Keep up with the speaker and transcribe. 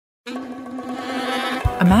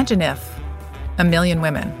Imagine if a million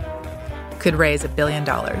women could raise $1 billion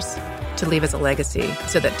to leave as a legacy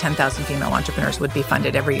so that 10,000 female entrepreneurs would be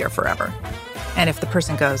funded every year forever. And if the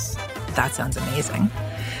person goes, that sounds amazing,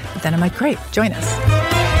 then I'm like, great, join us.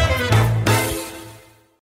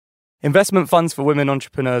 Investment funds for women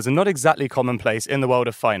entrepreneurs are not exactly commonplace in the world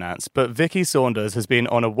of finance, but Vicki Saunders has been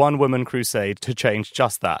on a one-woman crusade to change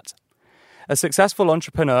just that. A successful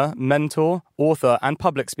entrepreneur, mentor, author, and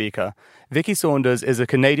public speaker, Vicki Saunders is a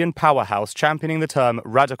Canadian powerhouse championing the term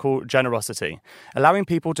radical generosity, allowing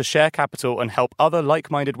people to share capital and help other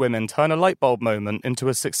like-minded women turn a light bulb moment into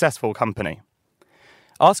a successful company.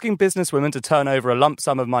 Asking businesswomen to turn over a lump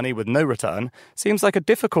sum of money with no return seems like a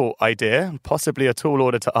difficult idea, possibly a tall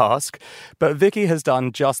order to ask, but Vicki has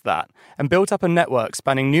done just that and built up a network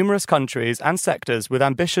spanning numerous countries and sectors with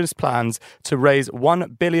ambitious plans to raise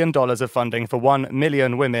 $1 billion of funding for 1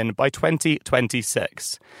 million women by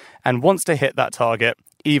 2026, and wants to hit that target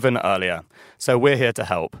even earlier. So we're here to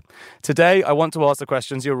help. Today, I want to ask the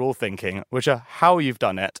questions you're all thinking, which are how you've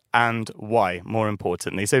done it and why, more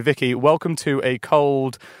importantly. So Vicki, welcome to a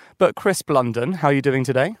cold but crisp London. How are you doing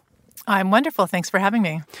today? I'm wonderful. Thanks for having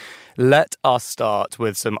me. Let us start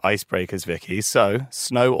with some icebreakers, Vicki. So,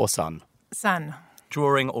 snow or sun? Sun.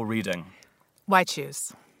 Drawing or reading? Why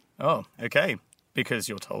choose? Oh, okay. Because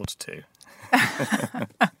you're told to.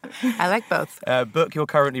 I like both. Book you're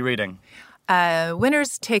currently reading?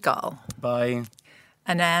 Winners Take All. By?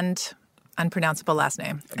 Anand, unpronounceable last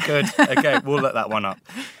name. Good. Okay, we'll let that one up.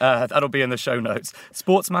 That'll be in the show notes.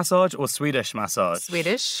 Sports massage or Swedish massage?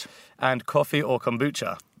 Swedish. And coffee or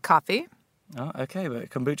kombucha? Coffee. Oh, okay, but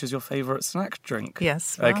kombucha's your favourite snack drink.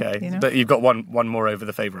 Yes. Well, okay, but you've got one more over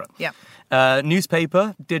the favourite. Yeah.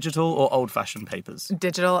 Newspaper, digital or old-fashioned papers?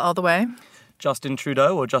 Digital all the way. Justin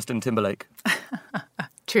Trudeau or Justin Timberlake?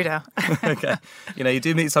 Trudeau. Okay. You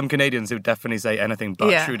do meet some Canadians who definitely say anything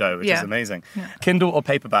but Trudeau, which is amazing. Yeah. Kindle or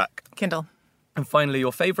paperback? Kindle. And finally,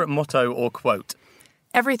 your favourite motto or quote?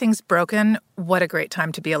 Everything's broken. What a great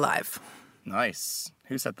time to be alive. Nice.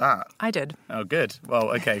 Who said that? I did. Oh, good.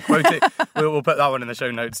 Well, okay. Quote it. We'll put that one in the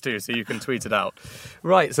show notes too, so you can tweet it out.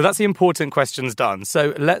 Right, so that's the important questions done.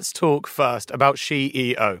 So let's talk first about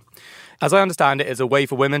SheEO. As I understand it, it's a way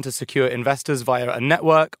for women to secure investors via a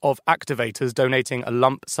network of activators donating a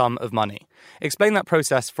lump sum of money. Explain that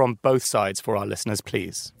process from both sides for our listeners,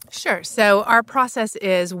 please. Sure. So our process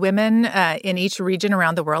is women in each region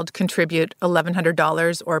around the world contribute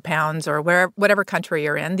 $1,100 or pounds or whatever country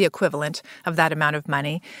you're in, the equivalent of that amount of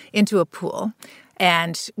money, into a pool.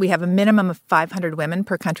 And we have a minimum of 500 women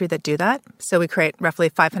per country that do that. So we create roughly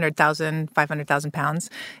 500,000 pounds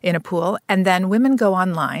in a pool. And then women go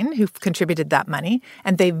online who've contributed that money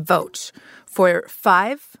and they vote for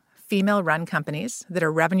 5 female-run companies that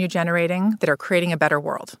are revenue generating, that are creating a better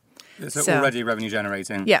world. So already revenue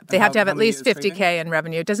generating? Yeah, they have to have at least 50K in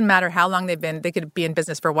revenue. It doesn't matter how long they've been. They could be in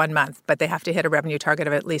business for 1 month, but they have to hit a revenue target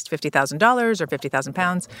of at least $50,000 or 50,000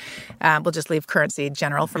 pounds. We'll just leave currency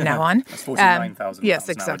general from now on. That's 49,000 Yes,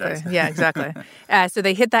 exactly. Nowadays. Yeah, exactly. So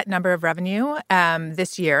they hit that number of revenue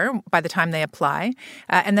this year by the time they apply.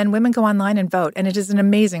 And then women go online and vote. And it is an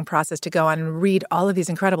amazing process to go on and read all of these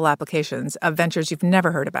incredible applications of ventures you've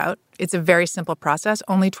never heard about. It's a very simple process,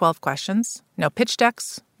 only 12 questions, no pitch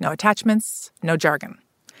decks, no attachments, no jargon.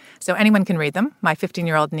 So anyone can read them. My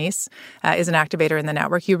 15-year-old niece is an activator in the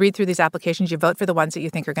network. You read through these applications, you vote for the ones that you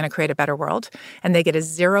think are going to create a better world, and they get a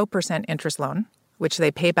 0% interest loan, which they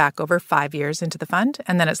pay back over 5 years into the fund,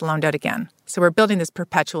 and then it's loaned out again. So we're building this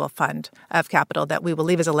perpetual fund of capital that we will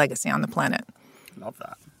leave as a legacy on the planet. Love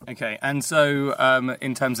that. Okay, and so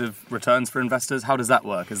in terms of returns for investors, how does that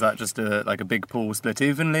work? Is that just a big pool split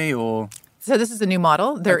evenly, or...? So this is a new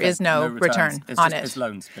model. There is no return on it. It's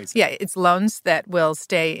loans, basically. Yeah, it's loans that will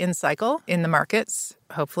stay in cycle in the markets,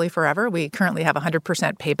 hopefully forever. We currently have a 100%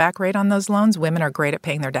 payback rate on those loans. Women are great at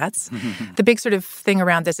paying their debts. The big sort of thing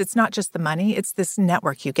around this, it's not just the money, it's this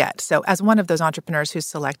network you get. So as one of those entrepreneurs who's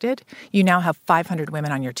selected, you now have 500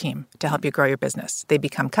 women on your team to help you grow your business. They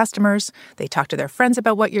become customers. They talk to their friends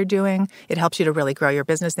about what you're doing. It helps you to really grow your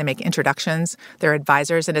business. They make introductions. They're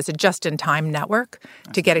advisors. And it's a just-in-time network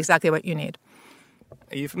to get exactly what you need.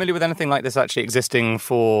 Are you familiar with anything like this actually existing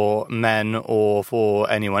for men or for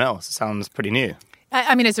anyone else? It sounds pretty new.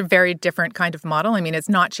 I mean, it's a very different kind of model. I mean, it's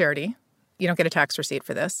not charity. You don't get a tax receipt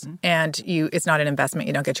for this. And it's not an investment.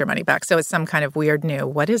 You don't get your money back. So it's some kind of weird new,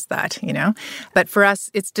 what is that, But for us,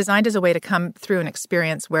 it's designed as a way to come through an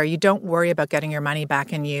experience where you don't worry about getting your money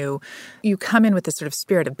back and you come in with this sort of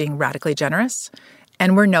spirit of being radically generous.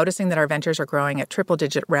 And we're noticing that our ventures are growing at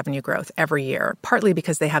triple-digit revenue growth every year, partly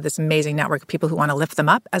because they have this amazing network of people who want to lift them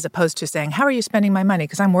up, as opposed to saying, how are you spending my money?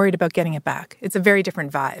 Because I'm worried about getting it back. It's a very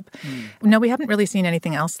different vibe. No, we haven't really seen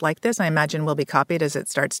anything else like this. I imagine we'll be copied as it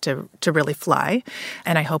starts to really fly,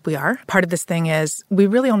 and I hope we are. Part of this thing is we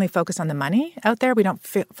really only focus on the money out there. We don't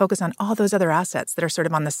focus on all those other assets that are sort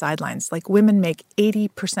of on the sidelines. Like women make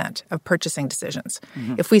 80% of purchasing decisions.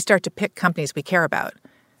 If we start to pick companies we care about,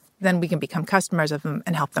 then we can become customers of them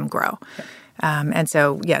and help them grow. And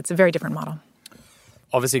so, yeah, it's a very different model.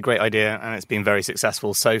 Obviously, great idea, and it's been very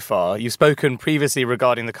successful so far. You've spoken previously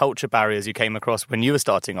regarding the culture barriers you came across when you were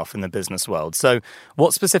starting off in the business world. So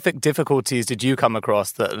what specific difficulties did you come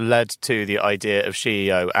across that led to the idea of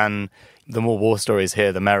SheEO? And the more war stories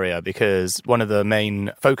here, the merrier, because one of the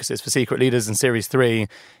main focuses for Secret Leaders in Series 3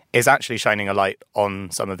 is actually shining a light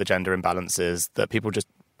on some of the gender imbalances that people just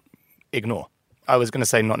ignore. I was going to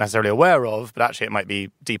say not necessarily aware of, but actually it might be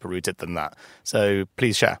deeper rooted than that. So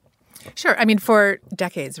please share. Sure. I mean, for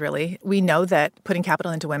decades, really, we know that putting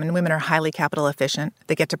capital into women are highly capital efficient.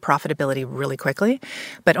 They get to profitability really quickly,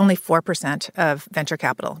 but only 4% of venture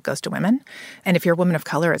capital goes to women. And if you're a woman of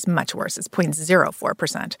color, it's much worse. It's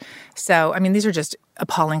 0.04%. So, I mean, these are just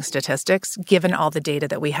appalling statistics, given all the data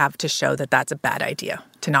that we have to show that that's a bad idea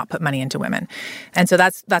to not put money into women. And so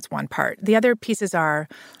that's one part. The other pieces are,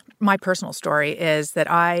 my personal story is that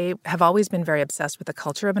I have always been very obsessed with the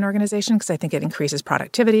culture of an organization because I think it increases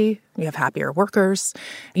productivity. You have happier workers.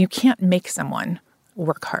 You can't make someone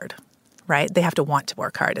work hard, right? They have to want to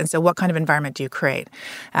work hard. And so what kind of environment do you create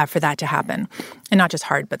for that to happen? And not just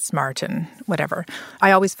hard, but smart and whatever.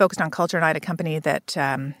 I always focused on culture, and I had a company that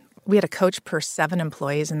we had a coach per 7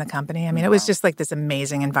 employees in the company. I mean, it was just like this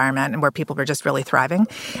amazing environment and where people were just really thriving.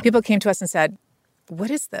 People came to us and said, what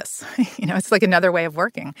is this? It's like another way of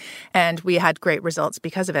working. And we had great results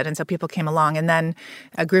because of it. And so people came along. And then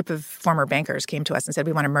a group of former bankers came to us and said,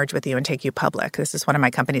 we want to merge with you and take you public. This is one of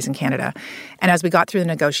my companies in Canada. And as we got through the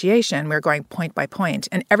negotiation, we were going point by point.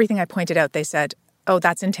 And everything I pointed out, they said, oh,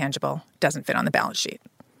 that's intangible. Doesn't fit on the balance sheet.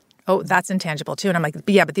 Oh, that's intangible too. And I'm like,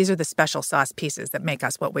 but these are the special sauce pieces that make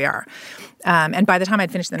us what we are. And by the time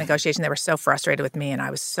I'd finished the negotiation, they were so frustrated with me and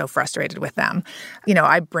I was so frustrated with them.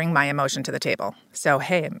 I bring my emotion to the table. So,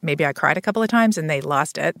 hey, maybe I cried a couple of times and they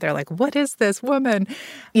lost it. They're like, what is this woman?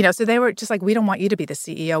 So they were just like, we don't want you to be the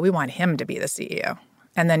CEO. We want him to be the CEO.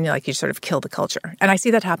 And then you sort of kill the culture. And I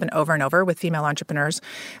see that happen over and over with female entrepreneurs.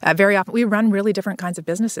 Very often, we run really different kinds of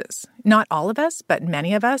businesses. Not all of us, but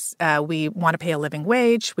many of us. We want to pay a living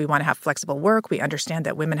wage. We want to have flexible work. We understand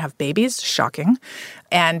that women have babies. Shocking.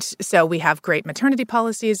 And so we have great maternity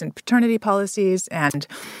policies and paternity policies. And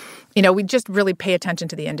we just really pay attention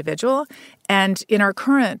to the individual. And in our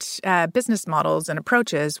current business models and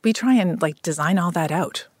approaches, we try and design all that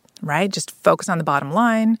out. Right? Just focus on the bottom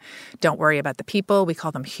line. Don't worry about the people. We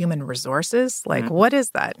call them human resources. What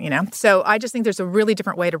is that? So I just think there's a really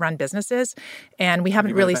different way to run businesses. And we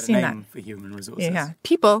haven't really seen that. For human resources. Yeah.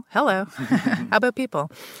 People. Hello. How about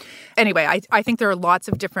people? Anyway, I think there are lots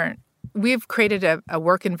of different. We've created a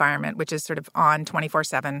work environment which is sort of on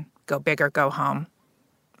 24/7, go big or go home.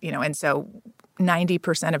 And so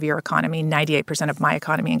 90% of your economy, 98% of my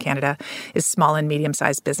economy in Canada is small and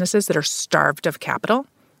medium-sized businesses that are starved of capital,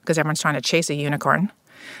 because everyone's trying to chase a unicorn,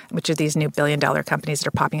 which are these new billion-dollar companies that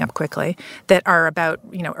are popping up quickly, that are about,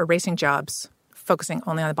 erasing jobs, focusing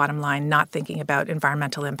only on the bottom line, not thinking about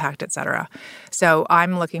environmental impact, et cetera. So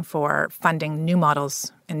I'm looking for funding new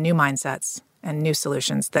models and new mindsets and new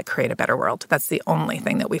solutions that create a better world. That's the only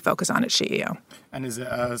thing that we focus on at SheEO. And is it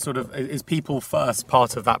is people first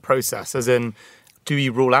part of that process? As in, do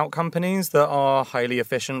you rule out companies that are highly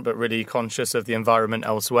efficient but really conscious of the environment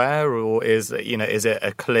elsewhere, or is it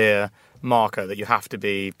a clear marker that you have to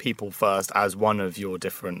be people first as one of your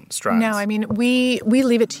different strands? No, I mean, we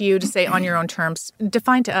leave it to you to say on your own terms,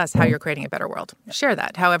 define to us how you're creating a better world. Share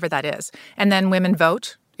that, however that is. And then women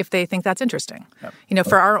vote if they think that's interesting. Yep.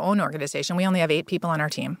 For our own organization, we only have 8 people on our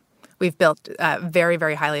team. We've built very,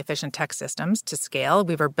 very highly efficient tech systems to scale.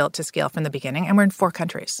 We were built to scale from the beginning, and we're in 4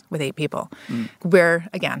 countries with 8 people. We're,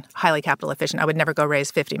 again, highly capital efficient. I would never go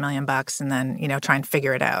raise $50 million and then, try and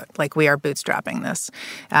figure it out. We are bootstrapping this.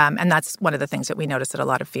 And that's one of the things that we notice that a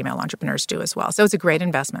lot of female entrepreneurs do as well. So it's a great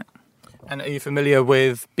investment. And are you familiar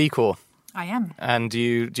with B Corp? I am. And do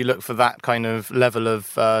you look for that kind of level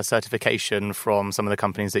of certification from some of the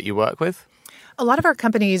companies that you work with? A lot of our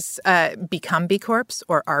companies become B Corps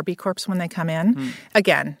or are B Corps when they come in.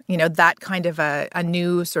 Again, that kind of a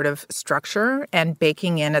new sort of structure and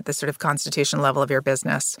baking in at the sort of constitutional level of your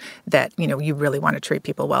business that, you really want to treat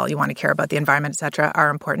people well, you want to care about the environment, et cetera, are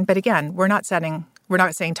important. But again, we're not setting We're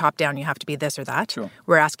not saying top down, you have to be this or that. Sure.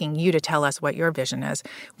 We're asking you to tell us what your vision is.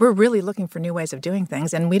 We're really looking for new ways of doing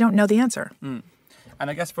things, and we don't know the answer. Mm. And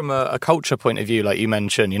I guess from a culture point of view, like you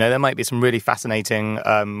mentioned, there might be some really fascinating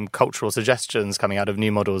cultural suggestions coming out of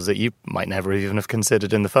new models that you might never even have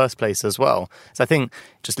considered in the first place as well. So I think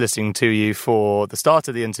just listening to you for the start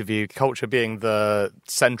of the interview, culture being the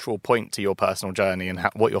central point to your personal journey and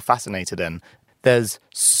what you're fascinated in, there's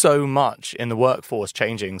so much in the workforce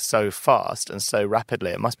changing so fast and so rapidly.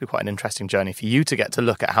 It must be quite an interesting journey for you to get to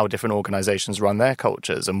look at how different organizations run their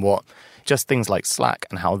cultures and what just things like Slack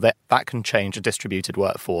and how that can change a distributed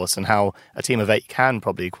workforce and how a team of 8 can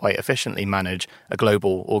probably quite efficiently manage a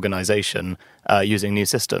global organization using new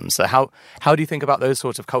systems. So how do you think about those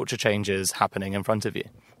sorts of culture changes happening in front of you?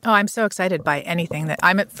 Oh, I'm so excited by anything that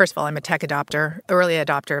first of all, I'm a tech adopter, early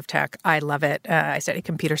adopter of tech. I love it. I studied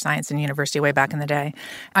computer science in university way back in the day.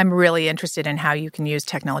 I'm really interested in how you can use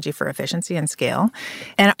technology for efficiency and scale.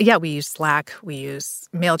 And yeah, we use Slack, we use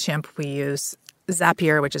MailChimp, we use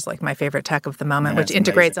Zapier, which is like my favorite tech of the moment, which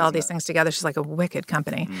integrates all these things together. She's like a wicked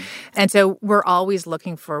company. Mm. And so we're always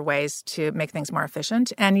looking for ways to make things more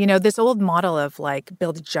efficient. And, this old model of like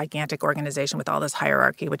build a gigantic organization with all this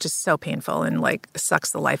hierarchy, which is so painful and like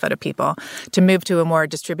sucks the life out of people, to move to a more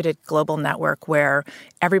distributed global network where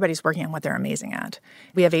everybody's working on what they're amazing at.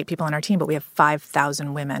 We have 8 people on our team, but we have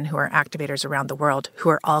 5,000 women who are activators around the world who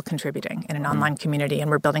are all contributing in an online community.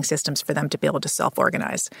 And we're building systems for them to be able to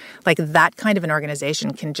self-organize. Like that kind of an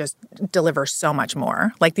organization can just deliver so much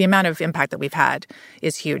more. Like the amount of impact that we've had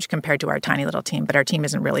is huge compared to our tiny little team, but our team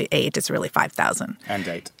isn't really 8, it's really 5,000. And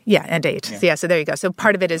 8. Yeah, and 8. Yeah, so there you go. So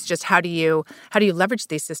part of it is just how do you leverage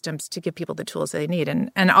these systems to give people the tools they need?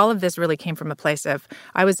 And all of this really came from a place of,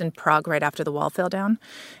 I was in Prague right after the wall fell down,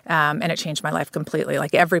 and it changed my life completely.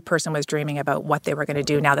 Like every person was dreaming about what they were going to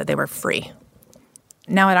do now that they were free.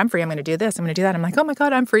 Now that I'm free, I'm going to do this, I'm going to do that. I'm like, oh my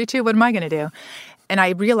God, I'm free too. What am I going to do? And I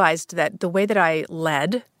realized that the way that I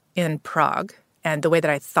led in Prague and the way that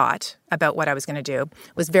I thought about what I was going to do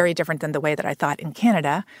was very different than the way that I thought in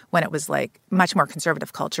Canada when it was like much more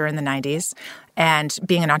conservative culture in the 90s. And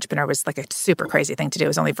being an entrepreneur was like a super crazy thing to do. It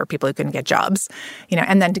was only for people who couldn't get jobs,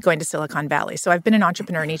 and then going to Silicon Valley. So I've been an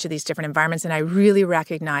entrepreneur in each of these different environments. And I really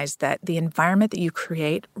recognized that the environment that you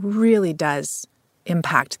create really does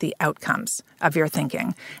impact the outcomes of your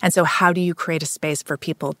thinking. And so how do you create a space for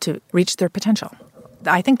people to reach their potential?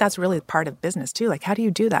 I think that's really part of business too. Like, how do you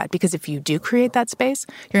do that? Because if you do create that space,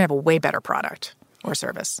 you're going to have a way better product or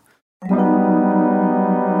service.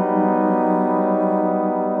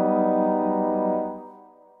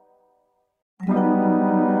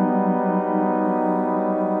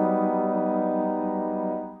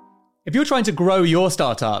 If you're trying to grow your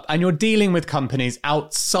startup and you're dealing with companies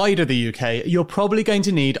outside of the UK, you're probably going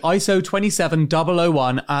to need ISO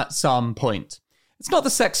 27001 at some point. It's not the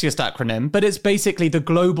sexiest acronym, but it's basically the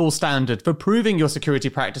global standard for proving your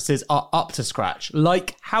security practices are up to scratch,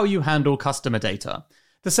 like how you handle customer data.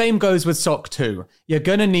 The same goes with SOC 2. You're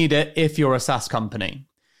going to need it if you're a SaaS company.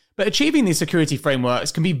 But achieving these security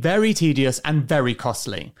frameworks can be very tedious and very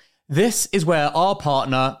costly. This is where our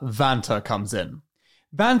partner, Vanta, comes in.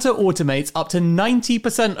 Vanta automates up to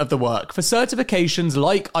 90% of the work for certifications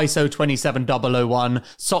like ISO 27001,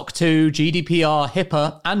 SOC 2, GDPR,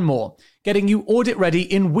 HIPAA, and more, getting you audit ready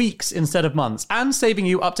in weeks instead of months, and saving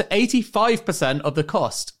you up to 85% of the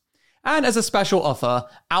cost. And as a special offer,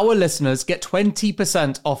 our listeners get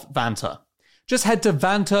 20% off Vanta. Just head to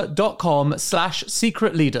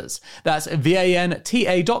vanta.com/secretleaders. That's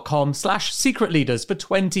VANTA.com/secretleaders for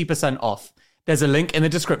 20% off. There's a link in the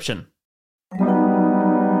description.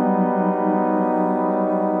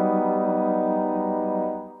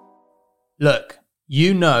 Look,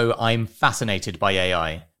 I'm fascinated by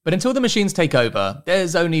AI. But until the machines take over,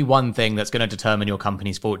 there's only one thing that's going to determine your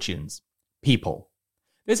company's fortunes. People.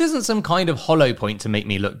 This isn't some kind of hollow point to make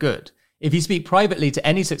me look good. If you speak privately to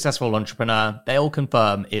any successful entrepreneur, they'll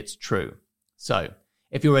confirm it's true. So,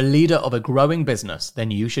 if you're a leader of a growing business, then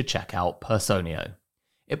you should check out Personio.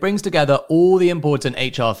 It brings together all the important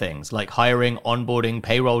HR things like hiring, onboarding,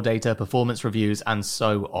 payroll data, performance reviews, and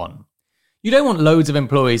so on. You don't want loads of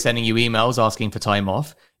employees sending you emails asking for time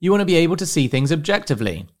off. You want to be able to see things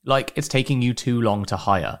objectively, like it's taking you too long to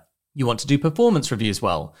hire. You want to do performance reviews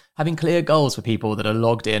well, having clear goals for people that are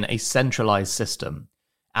logged in a centralized system.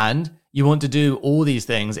 And you want to do all these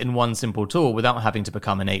things in one simple tool without having to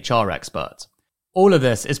become an HR expert. All of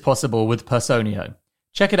this is possible with Personio.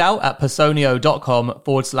 Check it out at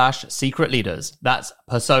personio.com/secretleaders. That's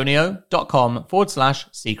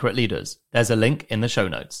personio.com/secretleaders. There's a link in the show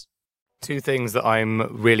notes. Two things that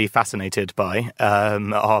I'm really fascinated by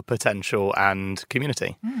are potential and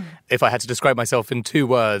community. If I had to describe myself in 2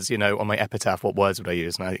 words, on my epitaph, what words would I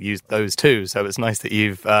use? And I used those 2, so it's nice that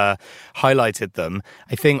you've highlighted them.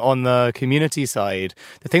 I think on the community side,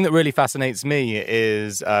 the thing that really fascinates me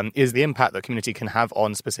is the impact that community can have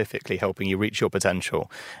on specifically helping you reach your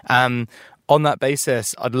potential. On that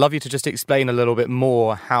basis, I'd love you to just explain a little bit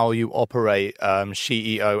more how you operate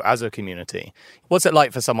SheEO as a community. What's it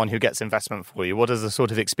like for someone who gets investment for you? What is the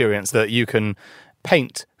sort of experience that you can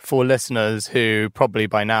paint for listeners who probably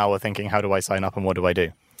by now are thinking, how do I sign up and what do I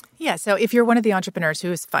do? Yeah, so if you're one of the entrepreneurs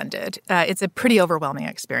who is funded, it's a pretty overwhelming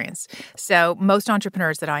experience. So most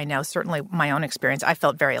entrepreneurs that I know, certainly my own experience, I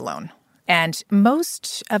felt very alone. And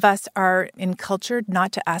most of us are encultured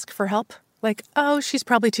not to ask for help. Like, oh, she's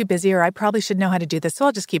probably too busy, or I probably should know how to do this, so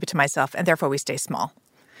I'll just keep it to myself, and therefore we stay small.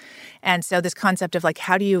 And so this concept of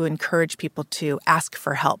how do you encourage people to ask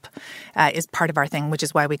for help is part of our thing, which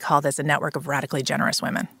is why we call this a network of radically generous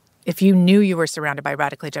women. If you knew you were surrounded by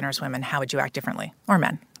radically generous women, how would you act differently? Or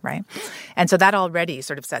men, right? And so that already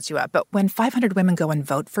sort of sets you up. But when 500 women go and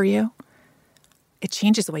vote for you, it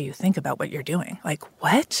changes the way you think about what you're doing. Like,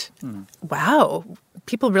 what? Wow.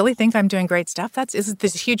 People really think I'm doing great stuff. Is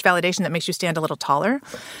this huge validation that makes you stand a little taller.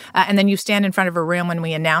 And then you stand in front of a room when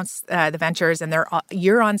we announce the ventures, and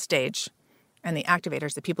you're on stage, and the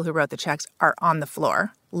activators, the people who wrote the checks, are on the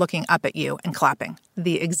floor looking up at you and clapping.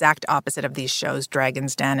 The exact opposite of these shows,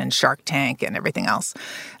 Dragon's Den and Shark Tank and everything else.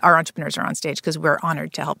 Our entrepreneurs are on stage because we're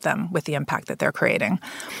honored to help them with the impact that they're creating.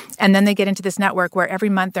 And then they get into this network where every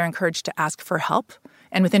month they're encouraged to ask for help.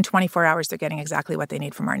 And within 24 hours, they're getting exactly what they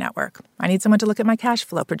need from our network. I need someone to look at my cash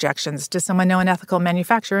flow projections. Does someone know an ethical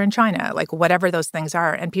manufacturer in China? Whatever those things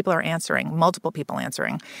are. And people are answering, multiple people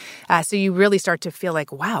answering. So you really start to feel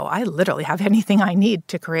like, wow, I literally have anything I need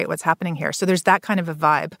to create what's happening here. So there's that kind of a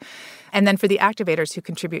vibe. And then for the activators who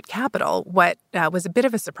contribute capital, what was a bit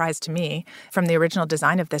of a surprise to me from the original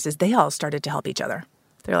design of this is they all started to help each other.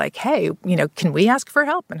 They're like, hey, can we ask for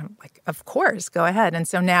help? And I'm like, of course, go ahead. And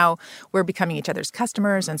so now we're becoming each other's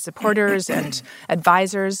customers and supporters and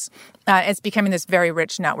advisors. It's becoming this very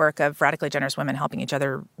rich network of radically generous women helping each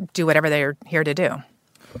other do whatever they're here to do.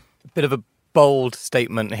 Bit of a bold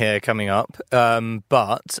statement here coming up,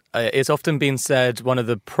 but it's often been said one of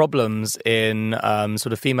the problems in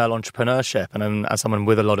sort of female entrepreneurship, and as someone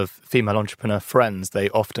with a lot of female entrepreneur friends, they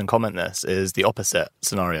often comment this, is the opposite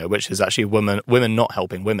scenario, which is actually women not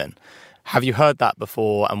helping women. Have you heard that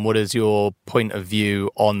before, and what is your point of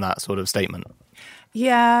view on that sort of statement?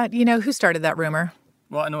 Yeah, who started that rumor?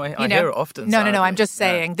 Well, no, I hear it often. No, I'm just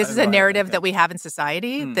saying this is a narrative that we have in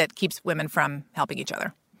society that keeps women from helping each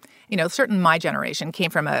other. Certainly my generation came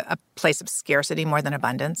from a place of scarcity more than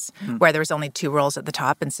abundance, where there was only 2 roles at the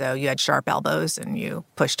top, and so you had sharp elbows and you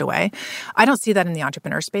pushed away. I don't see that in the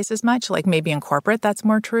entrepreneur space as much. Maybe in corporate that's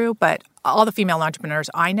more true, but all the female entrepreneurs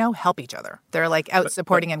I know help each other. They're out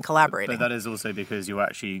supporting and collaborating. But that is also because you're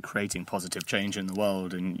actually creating positive change in the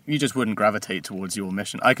world, and you just wouldn't gravitate towards your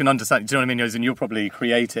mission. I can understand, do you know what I mean? And you're probably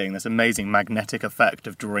creating this amazing magnetic effect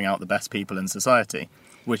of drawing out the best people in society,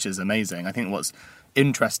 which is amazing. I think what's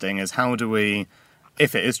interesting is how do we,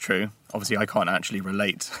 if it is true, obviously I can't actually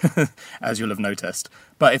relate, as you'll have noticed,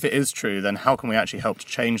 but if it is true, then how can we actually help to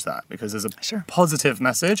change that? Because there's a positive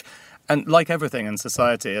message, and like everything in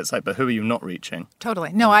society, it's but who are you not reaching?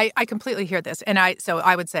 Totally. No, I completely hear this. And so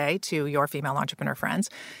I would say to your female entrepreneur friends,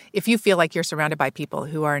 if you feel like you're surrounded by people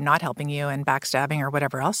who are not helping you and backstabbing or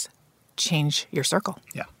whatever else, change your circle.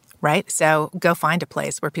 Yeah. Right? So go find a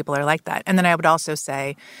place where people are like that. And then I would also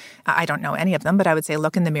say, I don't know any of them, but I would say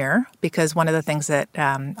look in the mirror, because one of the things that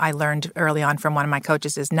I learned early on from one of my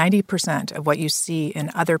coaches is 90% of what you see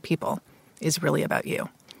in other people is really about you.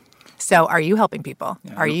 So are you helping people?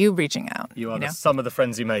 Yeah. Are you reaching out? You are the sum of the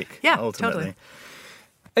friends you make, ultimately. Totally.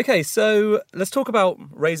 Okay, so let's talk about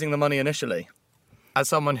raising the money initially. As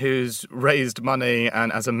someone who's raised money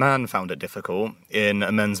and as a man found it difficult in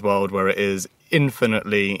a men's world where it is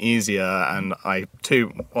infinitely easier, and I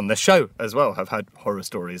too on this show as well have had horror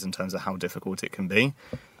stories in terms of how difficult it can be.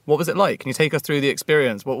 What was it like? Can you take us through the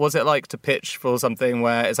experience? What was it like to pitch for something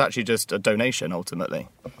where it's actually just a donation ultimately?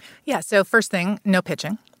 Yeah, so first thing, no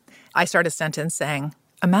pitching. I start a sentence saying,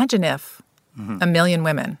 imagine if 1 million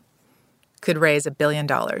women could raise $1 billion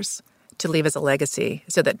to leave as a legacy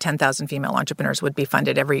so that 10,000 female entrepreneurs would be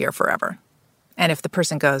funded every year forever. And if the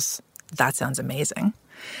person goes, that sounds amazing,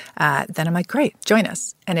 then I'm like, great, join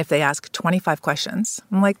us. And if they ask 25 questions,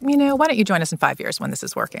 I'm like, why don't you join us in 5 years when this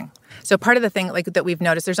is working? So part of the thing that we've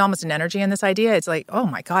noticed, there's almost an energy in this idea. It's like, oh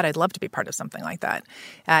my God, I'd love to be part of something like that.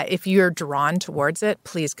 If you're drawn towards it,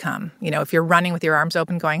 please come. If you're running with your arms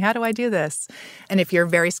open going, how do I do this? And if you're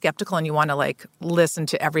very skeptical and you want to listen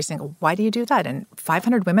to every single, why do you do that? And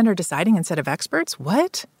 500 women are deciding instead of experts?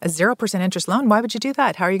 What? A 0% interest loan? Why would you do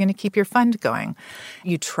that? How are you going to keep your fund going?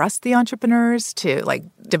 You trust the entrepreneurs to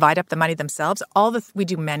divide up the money themselves. We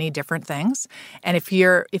do many different things. And if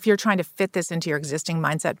you're trying to fit this into your existing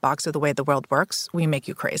mindset box of the way the world works, we make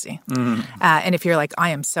you crazy. And if you're like, I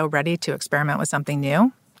am so ready to experiment with something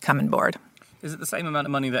new, come on board. Is it the same amount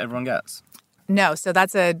of money that everyone gets? No, so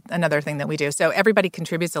that's another thing that we do. So everybody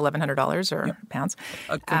contributes $1,100 or pounds.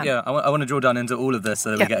 I want to draw down into all of this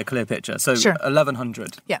so that we get a clear picture. So sure.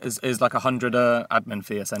 $1,100 is like $100 admin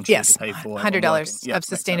fee essentially to pay for it. $100 of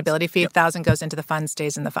sustainability fee. $1,000 goes into the fund,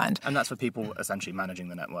 stays in the fund. And that's for people essentially managing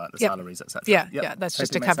the network, the salaries, etc. Yeah, that's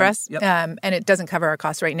just to cover us. And it doesn't cover our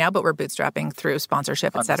costs right now, but we're bootstrapping through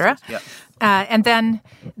sponsorship, etc. And then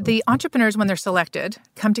the entrepreneurs, when they're selected,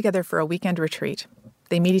 come together for a weekend retreat.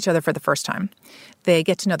 They meet each other for the first time. They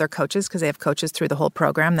get to know their coaches because they have coaches through the whole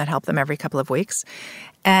program that help them every couple of weeks.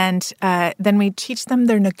 And then we teach them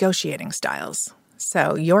their negotiating styles.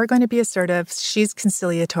 So you're going to be assertive. She's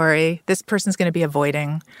conciliatory. This person's going to be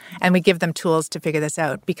avoiding. And we give them tools to figure this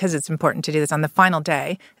out because it's important to do this. On the final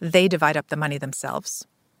day, they divide up the money themselves.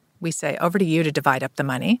 We say, over to you to divide up the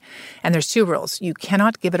money. And there's 2 rules. You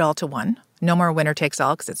cannot give it all to one. No more winner takes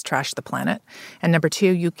all because it's trashed the planet. And number 2,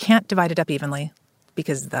 you can't divide it up evenly,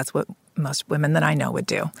 because that's what most women that I know would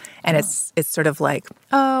do. And it's sort of like,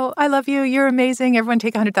 oh, I love you, you're amazing, everyone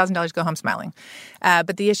take $100,000, go home smiling.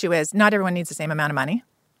 But the issue is not everyone needs the same amount of money.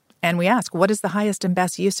 And we ask, what is the highest and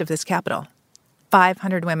best use of this capital?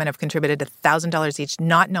 500 women have contributed $1,000 each,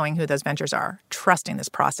 not knowing who those ventures are, trusting this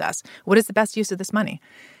process. What is the best use of this money?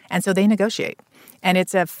 And so they negotiate. And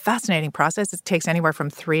it's a fascinating process. It takes anywhere from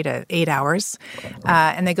 3 to 8 hours.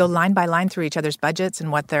 And they go line by line through each other's budgets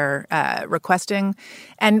and what they're requesting.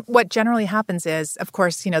 And what generally happens is, of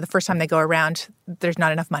course, the first time they go around, there's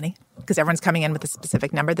not enough money because everyone's coming in with a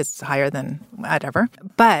specific number that's higher than whatever.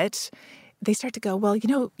 But they start to go, well,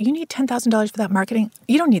 you need $10,000 for that marketing.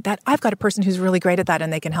 You don't need that. I've got a person who's really great at that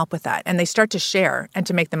and they can help with that. And they start to share and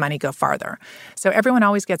to make the money go farther. So everyone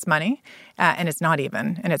always gets money and it's not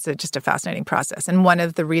even. And it's just a fascinating process. And one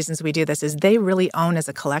of the reasons we do this is they really own as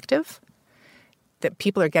a collective that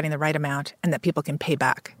people are getting the right amount and that people can pay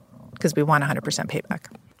back because we want 100% payback.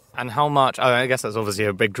 And how much? I guess that's obviously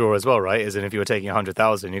a big draw as well, right? Is if you were taking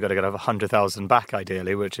 100,000, you've got to get over 100,000 back,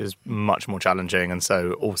 ideally, which is much more challenging and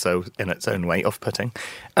so also in its own way off-putting.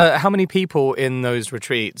 How many people in those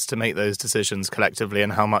retreats to make those decisions collectively,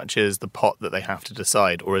 and how much is the pot that they have to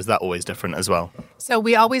decide, or is that always different as well? So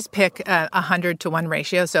we always pick a 100-to-1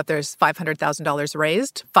 ratio. So if there's $500,000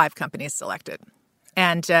 raised, 5 companies selected.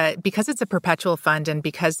 And because it's a perpetual fund and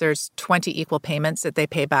because there's 20 equal payments that they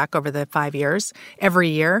pay back over the 5 years, every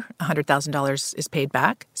year $100,000 is paid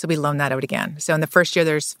back. So we loan that out again. So in the first year,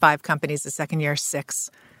 there's 5 companies. The second year, 6,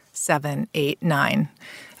 7, 8, 9.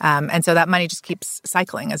 And so that money just keeps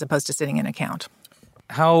cycling as opposed to sitting in an account.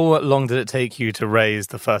 How long did it take you to raise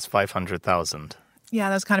the first 500,000? Yeah,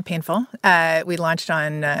 that was kind of painful. We launched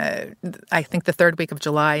on, I think, the 3rd week of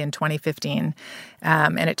July in 2015.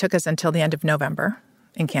 And it took us until the end of November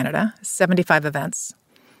in Canada, 75 events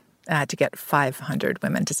to get 500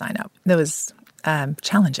 women to sign up. That was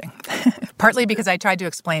challenging, partly because I tried to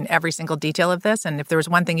explain every single detail of this. And if there was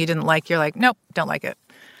one thing you didn't like, you're like, nope, don't like it.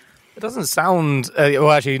 It doesn't sound...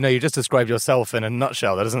 well, actually, no, you just described yourself in a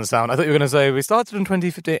nutshell. That doesn't sound... I thought you were going to say, we started in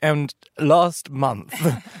 2015 and last month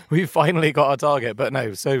we finally got our target. But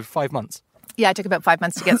no, so 5 months. Yeah, it took about 5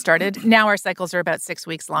 months to get started. Now our cycles are about 6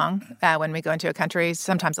 weeks long when we go into a country,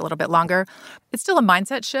 sometimes a little bit longer. It's still a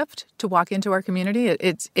mindset shift to walk into our community.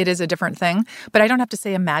 It is a different thing. But I don't have to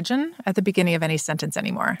say imagine at the beginning of any sentence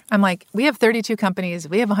anymore. I'm like, we have 32 companies.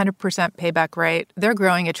 We have 100% payback rate. They're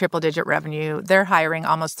growing at triple-digit revenue. They're hiring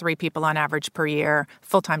almost 3 people on average per year,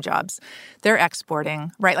 full-time jobs. They're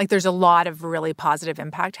exporting, right? Like there's a lot of really positive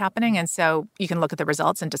impact happening. And so you can look at the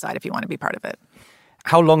results and decide if you want to be part of it.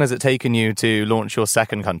 How long has it taken you to launch your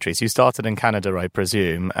second country? So you started in Canada, I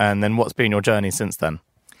presume, and then what's been your journey since then?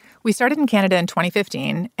 We started in Canada in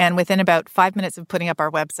 2015, and within about 5 minutes of putting up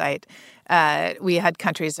our website, we had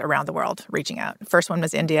countries around the world reaching out. First one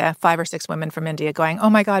was India, 5 or 6 women from India going, oh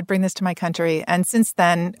my God, bring this to my country. And since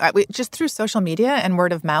then, just through social media and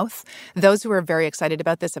word of mouth, those who are very excited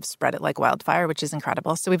about this have spread it like wildfire, which is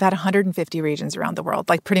incredible. So we've had 150 regions around the world,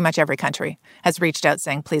 like pretty much every country has reached out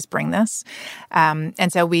saying, please bring this.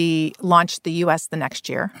 And so we launched the U.S. the next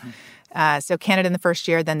year. So Canada in the first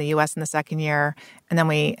year, then the U.S. in the second year, and then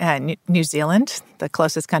we New Zealand, the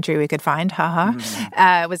closest country we could find,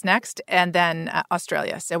 was next, and then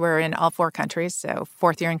Australia. So we're in all 4 countries. So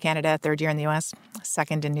 4th year in Canada, 3rd year in the U.S.,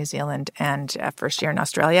 2nd in New Zealand, and 1st year in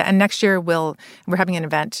Australia. And next year we're having an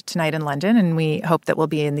event tonight in London, and we hope that we'll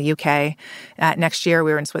be in the U.K. Next year.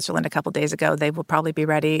 We were in Switzerland a couple days ago. They will probably be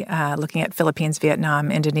ready, looking at Philippines,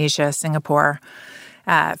 Vietnam, Indonesia, Singapore.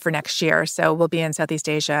 For next year. So we'll be in Southeast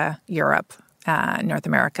Asia, Europe, North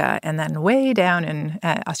America, and then way down in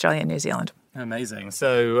Australia and New Zealand. Amazing.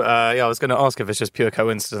 So, I was going to ask if it's just pure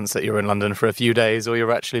coincidence that you're in London for a few days or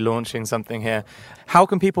you're actually launching something here. How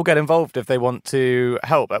can people get involved if they want to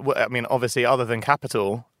help? I mean, obviously, other than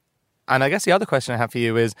capital. And I guess the other question I have for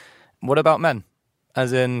you is, what about men?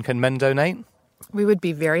 As in, can men donate? We would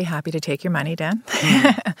be very happy to take your money, Dan.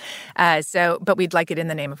 But we'd like it in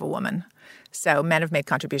the name of a woman. So men have made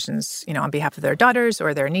contributions, on behalf of their daughters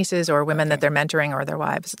or their nieces or women that they're mentoring or their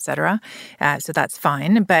wives, et cetera. So that's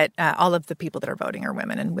fine. But all of the people that are voting are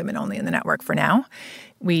women and women only in the network for now.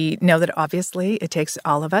 We know that obviously it takes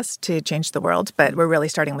all of us to change the world, but we're really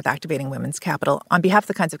starting with activating women's capital on behalf of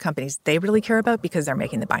the kinds of companies they really care about because they're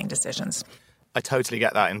making the buying decisions. I totally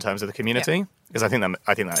get that in terms of the community, because I think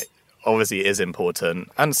that obviously is important,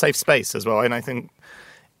 and safe space as well. And I think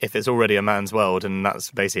if it's already a man's world and that's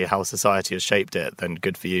basically how society has shaped it, then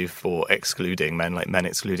good for you for excluding men, like men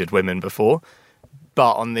excluded women before.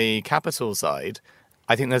 But on the capital side,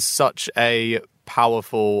 I think there's such a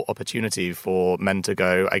powerful opportunity for men to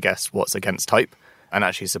go, I guess, what's against type and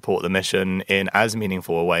actually support the mission in as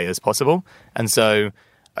meaningful a way as possible. And so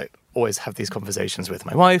I always have these conversations with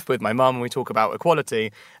my wife, with my mum, and we talk about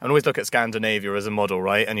equality and always look at Scandinavia as a model,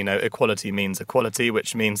 right? And, equality means equality,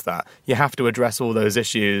 which means that you have to address all those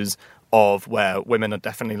issues of where women are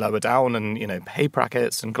definitely lower down and, pay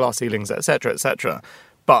brackets and glass ceilings, et cetera,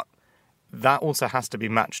 But that also has to be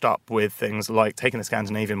matched up with things like taking the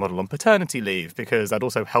Scandinavian model on paternity leave, because that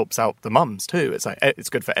also helps out the mums too. It's like, it's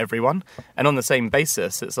good for everyone. And on the same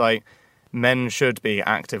basis, it's like men should be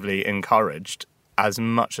actively encouraged as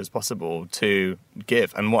much as possible to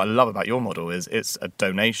give. And what I love about your model is it's a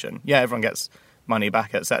donation. Yeah, everyone gets money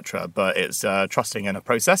back, etc., but it's trusting in a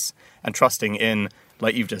process and trusting in,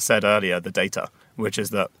 like you've just said earlier, the data, which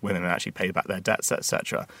is that women actually pay back their debts,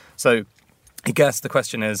 etc. So I guess the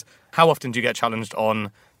question is, how often do you get challenged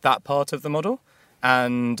on that part of the model?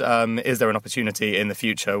 And is there an opportunity in the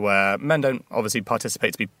future where men don't obviously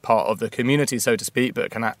participate to be part of the community, so to speak,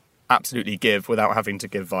 but can absolutely give without having to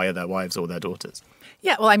give via their wives or their daughters?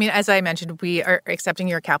 Yeah, well, I mean, as I mentioned, we are accepting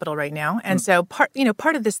your capital right now. And so part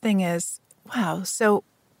of this thing is, wow, so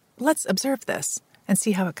let's observe this and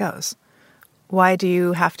see how it goes. Why do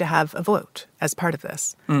you have to have a vote as part of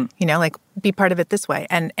this? Be part of it this way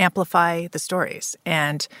and amplify the stories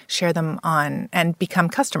and share them on and become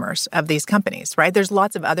customers of these companies, right? There's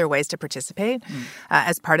lots of other ways to participate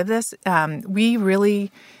as part of this.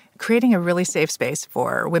 Creating a really safe space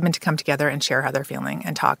for women to come together and share how they're feeling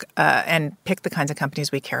and talk and pick the kinds of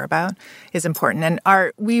companies we care about is important. And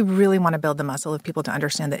we really want to build the muscle of people to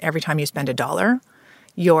understand that every time you spend $1,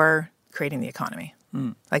 you're creating the economy.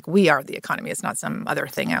 Like, we are the economy. It's not some other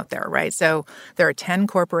thing out there, right? So there are 10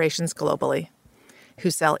 corporations globally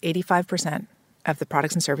who sell 85% of the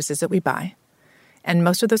products and services that we buy. And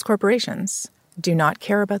most of those corporations do not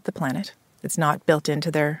care about the planet. It's not built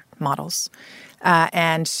into their models.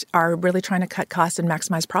 And are really trying to cut costs and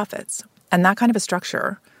maximize profits. And that kind of a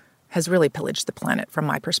structure has really pillaged the planet from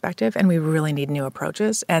my perspective, and we really need new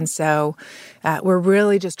approaches. And so we're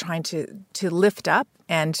really just trying to lift up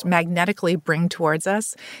and magnetically bring towards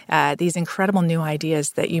us these incredible new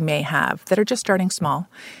ideas that you may have that are just starting small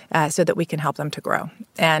so that we can help them to grow.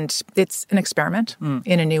 And it's an experiment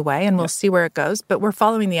in a new way, and we'll see where it goes. But we're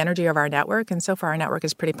following the energy of our network, and so far our network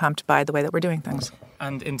is pretty pumped by the way that we're doing things.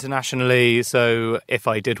 And internationally, so if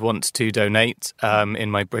I did want to donate in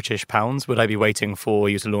my British pounds, would I be waiting for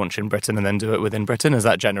you to launch in Britain and then do it within Britain? Is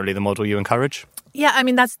that generally the model you encourage? Yeah, I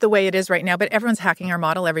mean, that's the way it is right now, but everyone's hacking our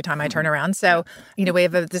model every time I turn around. So, we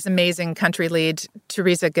have this amazing country lead,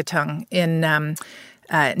 Teresa Gatung, in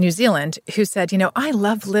New Zealand, who said, I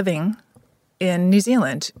love living in New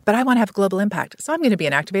Zealand, but I want to have global impact. So I'm going to be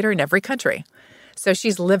an activator in every country. So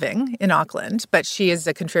she's living in Auckland, but she is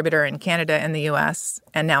a contributor in Canada and the US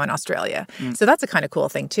and now in Australia. So that's a kind of cool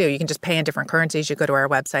thing too. You can just pay in different currencies. You go to our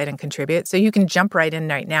website and contribute. So you can jump right in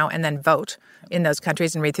right now and then vote in those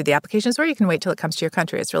countries and read through the applications, or you can wait till it comes to your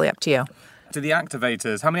country. It's really up to you. To the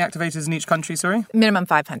activators, how many activators in each country, sorry? Minimum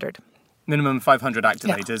 500. Minimum 500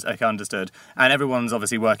 activators, okay, understood. And everyone's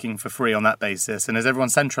obviously working for free on that basis. And is everyone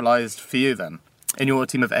centralised for you then? In your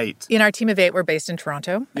team of 8? In our team of 8, we're based in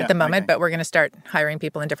Toronto at the moment, but we're going to start hiring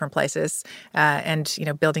people in different places and,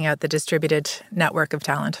 building out the distributed network of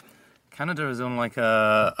talent. Canada is on like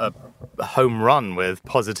a home run with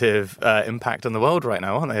positive impact on the world right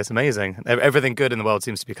now, aren't they? It's amazing. Everything good in the world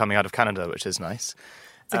seems to be coming out of Canada, which is nice.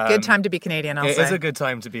 It's a good time to be Canadian, I'll say. It is a good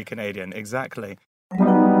time to be Canadian, exactly.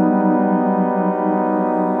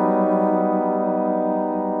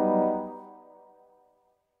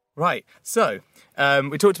 Right, so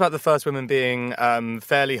we talked about the first women being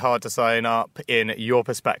fairly hard to sign up in your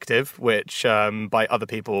perspective, which by other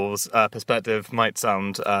people's perspective might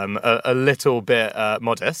sound a little bit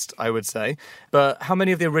modest, I would say. But how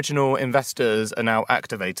many of the original investors are now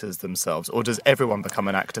activators themselves, or does everyone become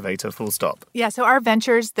an activator full stop? Yeah, so our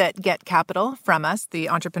ventures that get capital from us, the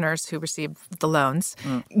entrepreneurs who receive the loans,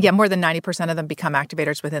 more than 90% of them become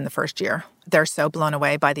activators within the first year. They're so blown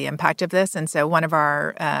away by the impact of this. And so one of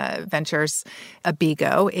our ventures,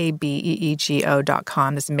 Abeego,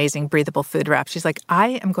 ABEEGO.com, this amazing breathable food wrap. She's like,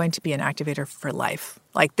 I am going to be an activator for life.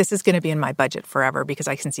 Like, this is going to be in my budget forever because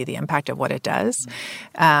I can see the impact of what it does.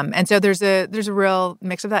 And so there's a real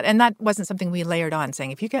mix of that. And that wasn't something we layered on,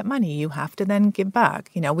 saying, if you get money, you have to then give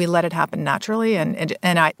back. We let it happen naturally. And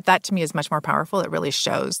that to me is much more powerful. It really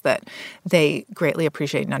shows that they greatly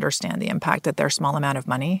appreciate and understand the impact that their small amount of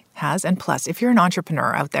money has. And plus, if you're an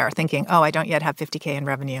entrepreneur out there thinking, oh, I don't yet have $50K in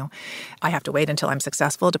revenue, I have to wait until I'm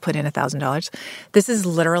successful to put in $1,000. This is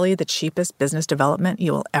literally the cheapest business development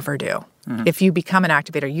you will ever do. If you become an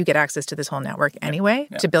activator, you get access to this whole network anyway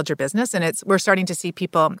to build your business. And we're starting to see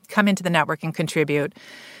people come into the network and contribute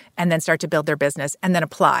and then start to build their business and then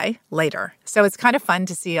apply later. So it's kind of fun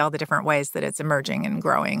to see all the different ways that it's emerging and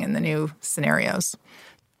growing in the new scenarios.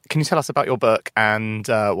 Can you tell us about your book and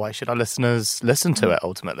why should our listeners listen to it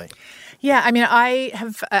ultimately? Yeah, I mean,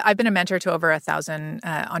 I've been a mentor to over 1,000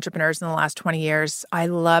 entrepreneurs in the last 20 years. I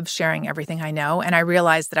love sharing everything I know, and I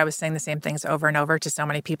realized that I was saying the same things over and over to so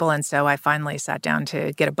many people, and so I finally sat down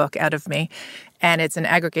to get a book out of me. And it's an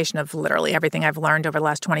aggregation of literally everything I've learned over the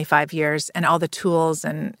last 25 years and all the tools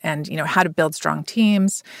and how to build strong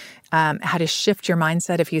teams, how to shift your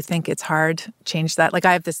mindset if you think it's hard, change that. Like,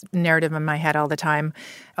 I have this narrative in my head all the time,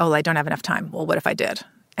 oh, I don't have enough time. Well, what if I did?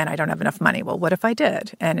 And I don't have enough money. Well, what if I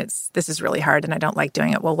did? And this is really hard and I don't like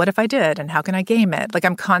doing it. Well, what if I did? And how can I game it? Like,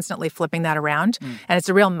 I'm constantly flipping that around. And it's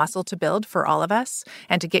a real muscle to build for all of us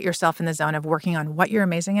and to get yourself in the zone of working on what you're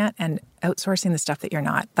amazing at and outsourcing the stuff that you're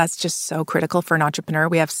not. That's just so critical for an entrepreneur.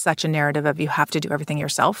 We have such a narrative of you have to do everything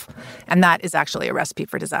yourself. And that is actually a recipe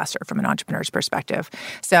for disaster from an entrepreneur's perspective.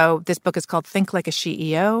 So this book is called Think Like a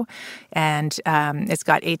SheEO. And it's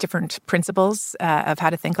got 8 different principles of how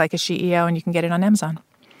to think like a SheEO. And you can get it on Amazon.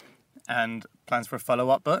 And plans for a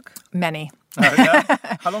follow-up book? Many. Oh, yeah?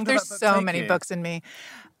 How long did There's that book so take many you? books in me.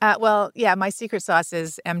 My secret sauce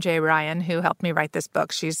is MJ Ryan, who helped me write this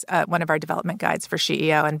book. She's one of our development guides for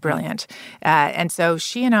SheEO and brilliant. And so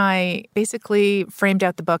she and I basically framed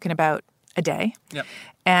out the book in about a day. Yep.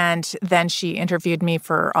 And then she interviewed me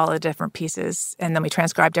for all the different pieces. And then we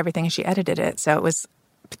transcribed everything and she edited it. So it was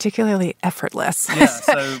particularly effortless. Yeah,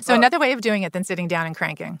 so another way of doing it than sitting down and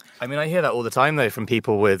cranking. I mean, I hear that all the time, though, from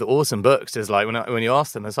people with awesome books. Is like, when you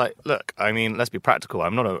ask them, it's like, look, I mean, let's be practical.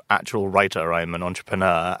 I'm not an actual writer. I'm an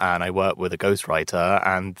entrepreneur, and I work with a ghostwriter,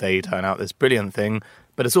 and they turn out this brilliant thing.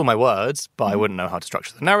 But it's all my words, but I wouldn't know how to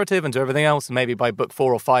structure the narrative and do everything else. And maybe by book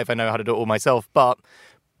 4 or 5, I know how to do it all myself. But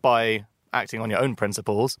by acting on your own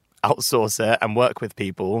principles, outsource it and work with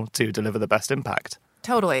people to deliver the best impact.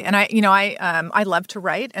 Totally. And I love to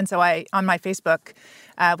write. And so on my Facebook,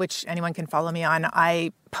 which anyone can follow me on,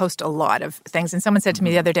 I post a lot of things. And someone said to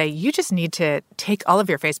me the other day, you just need to take all of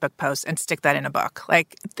your Facebook posts and stick that in a book.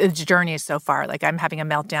 Like, the journey is so far. Like, I'm having a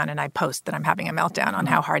meltdown and I post that I'm having a meltdown on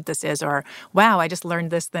how hard this is, or wow, I just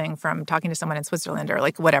learned this thing from talking to someone in Switzerland, or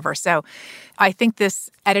like whatever. So I think this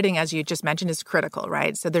editing, as you just mentioned, is critical,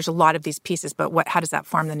 right? So there's a lot of these pieces, but how does that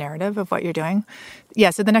form the narrative of what you're doing?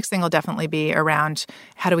 Yeah, so the next thing will definitely be around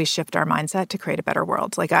how do we shift our mindset to create a better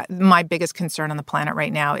world? Like, my biggest concern on the planet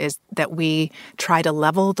right now is that we try to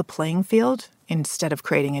level the playing field instead of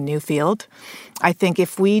creating a new field. I think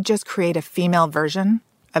if we just create a female version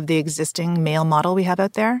of the existing male model we have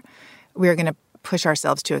out there, we're going to push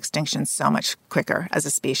ourselves to extinction so much quicker as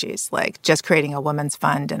a species, like just creating a woman's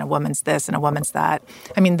fund and a woman's this and a woman's that.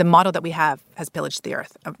 I mean, the model that we have has pillaged the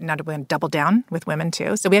earth. Now we're going to double down with women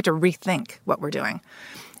too. So we have to rethink what we're doing.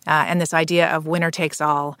 And this idea of winner takes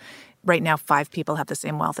all, right now 5 people have the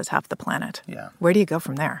same wealth as half the planet. Yeah. Where do you go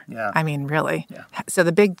from there? Yeah. I mean, really? Yeah. So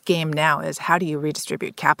the big game now is how do you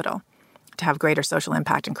redistribute capital to have greater social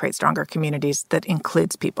impact and create stronger communities that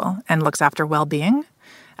includes people and looks after well-being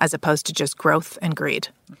as opposed to just growth and greed.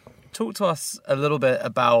 Talk to us a little bit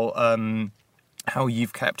about how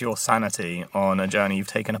you've kept your sanity on a journey. You've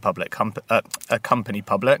taken a company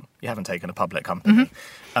public. You haven't taken a public company.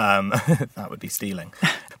 That would be stealing.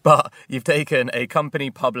 But you've taken a company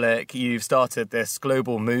public. You've started this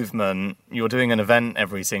global movement. You're doing an event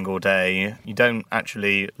every single day. You don't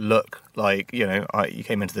actually look like, you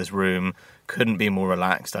came into this room, couldn't be more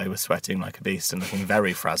relaxed. I was sweating like a beast and looking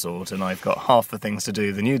very frazzled, and I've got half the things to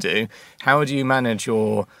do than you do. How do you manage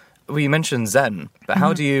your... Well, you mentioned Zen, but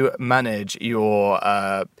how do you manage your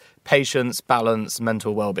patience, balance,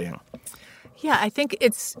 mental well-being? Yeah, I think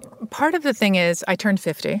it's... Part of the thing is I turned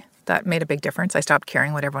 50. That made a big difference. I stopped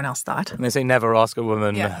caring what everyone else thought. And they say never ask a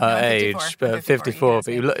woman her age, but 54.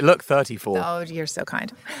 But you look 34. Oh, you're so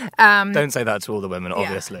kind. Don't say that to all the women,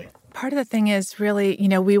 obviously. Part of the thing is really,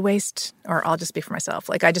 we waste, or I'll just speak for myself,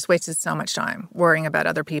 like I just wasted so much time worrying about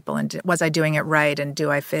other people and was I doing it right and do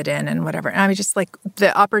I fit in and whatever. And I mean, just like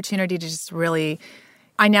the opportunity to just really,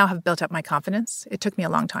 I now have built up my confidence. It took me a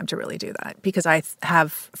long time to really do that because I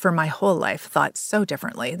have for my whole life thought so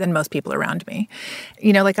differently than most people around me.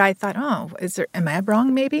 Like I thought, am I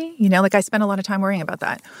wrong maybe? Like I spent a lot of time worrying about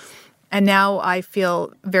that. And now I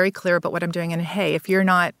feel very clear about what I'm doing. And hey, if you're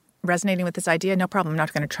not resonating with this idea, no problem. I'm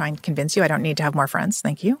not going to try and convince you. I don't need to have more friends.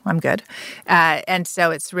 Thank you. I'm good. And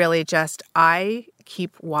so it's really just I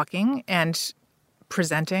keep walking and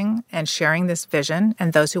presenting and sharing this vision.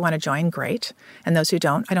 And those who want to join, great. And those who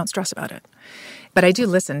don't, I don't stress about it. But I do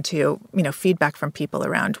listen to, feedback from people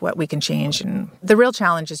around what we can change. And the real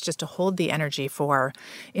challenge is just to hold the energy for,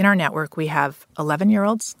 in our network, we have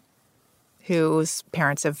 11-year-olds whose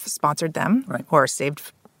parents have sponsored them or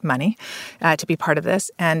saved money to be part of this,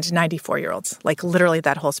 and 94-year-olds, like literally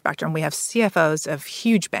that whole spectrum. We have CFOs of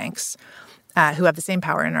huge banks who have the same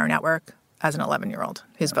power in our network as an 11-year-old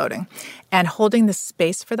who's voting. And holding the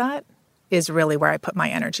space for that is really where I put my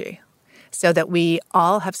energy so that we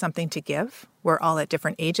all have something to give. We're all at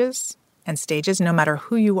different ages and stages. No matter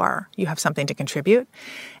who you are, you have something to contribute.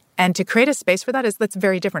 And to create a space for that's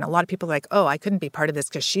very different. A lot of people are like, oh, I couldn't be part of this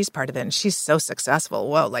because she's part of it and she's so successful.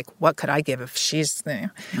 Whoa, like what could I give if she's...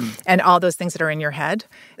 And all those things that are in your head.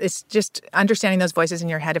 It's just understanding those voices in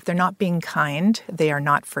your head. If they're not being kind, they are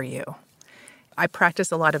not for you. I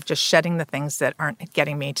practice a lot of just shedding the things that aren't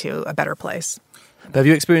getting me to a better place. Have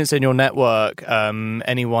you experienced in your network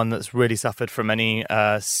anyone that's really suffered from any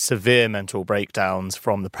severe mental breakdowns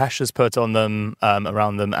from the pressures put on them,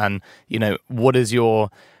 around them? And, what is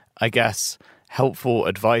your... I guess, helpful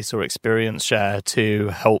advice or experience share to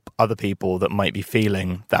help other people that might be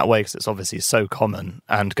feeling that way? Because it's obviously so common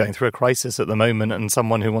and going through a crisis at the moment, and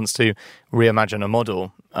someone who wants to reimagine a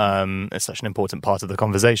model is such an important part of the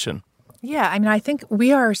conversation. Yeah, I mean, I think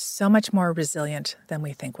we are so much more resilient than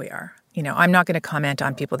we think we are. I'm not going to comment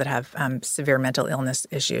on people that have severe mental illness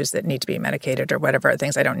issues that need to be medicated or whatever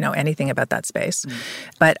things. I don't know anything about that space.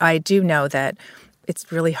 But I do know that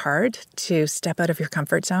it's really hard to step out of your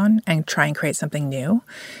comfort zone and try and create something new.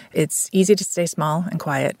 It's easy to stay small and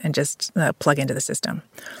quiet and just plug into the system.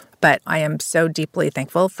 But I am so deeply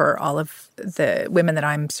thankful for all of the women that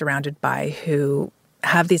I'm surrounded by who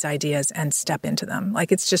have these ideas and step into them.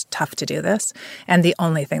 Like, it's just tough to do this. And the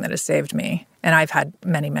only thing that has saved me, and I've had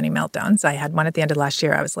many, many meltdowns. I had one at the end of last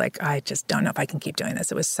year. I was like, I just don't know if I can keep doing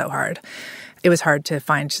this. It was so hard. It was hard to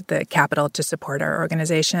find the capital to support our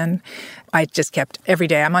organization. I just kept every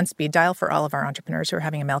day. I'm on speed dial for all of our entrepreneurs who are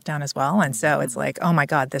having a meltdown as well. And so it's like, oh my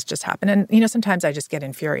God, this just happened. And, sometimes I just get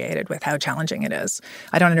infuriated with how challenging it is.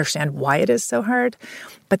 I don't understand why it is so hard.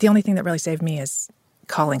 But the only thing that really saved me is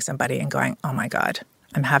calling somebody and going, oh my God,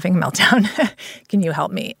 I'm having a meltdown. Can you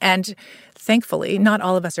help me? And thankfully, not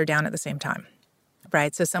all of us are down at the same time,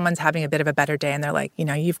 right? So someone's having a bit of a better day and they're like,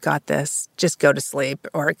 you've got this, just go to sleep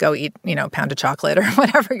or go eat, a pound of chocolate or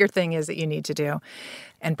whatever your thing is that you need to do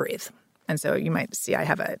and breathe. And so you might see I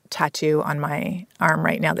have a tattoo on my arm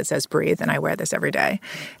right now that says breathe, and I wear this every day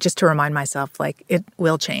just to remind myself, like, it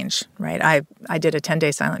will change, right? I did a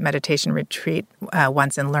 10-day silent meditation retreat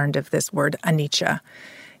once and learned of this word, anicca,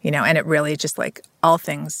 and it really just like all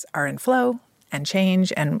things are in flow and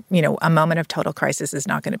change. And, a moment of total crisis is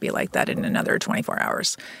not going to be like that in another 24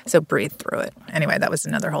 hours. So breathe through it. Anyway, that was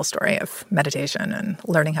another whole story of meditation and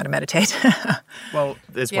learning how to meditate. Well,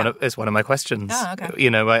 it's one of my questions. Oh, okay.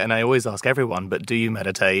 And I always ask everyone, but do you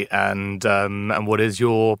meditate? And what is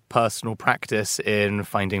your personal practice in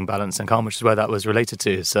finding balance and calm, which is where that was related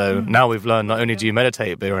to. So now we've learned not only do you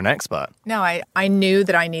meditate, but you're an expert. No, I knew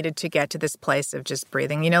that I needed to get to this place of just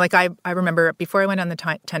breathing. I remember before I went on the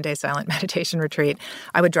 10-day silent meditation retreat,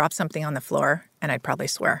 I would drop something on the floor and I'd probably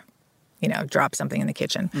swear, drop something in the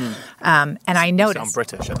kitchen. And I noticed. You sound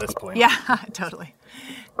British at this point. Yeah, totally.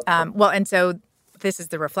 And so this is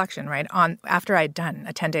the reflection, right? After I'd done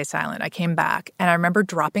a 10-day silent, I came back and I remember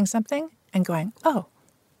dropping something and going, oh,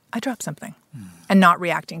 I dropped something, and not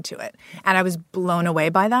reacting to it. And I was blown away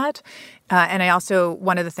by that. And I also,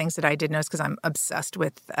 one of the things that I did notice, because I'm obsessed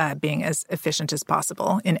with being as efficient as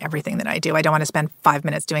possible in everything that I do. I don't want to spend 5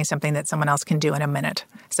 minutes doing something that someone else can do in a minute.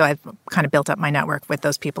 So I've kind of built up my network with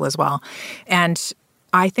those people as well. And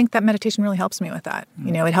I think that meditation really helps me with that.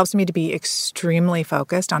 It helps me to be extremely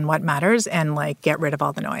focused on what matters and get rid of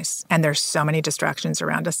all the noise. And there's so many distractions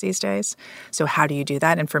around us these days. So how do you do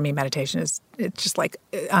that? And for me, meditation it's just an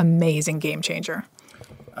amazing game changer.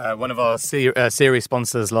 One of our series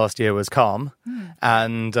sponsors last year was Calm.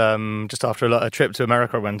 And just after a trip to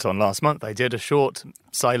America I went on last month, I did a short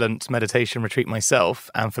silent meditation retreat myself.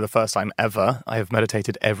 And for the first time ever, I have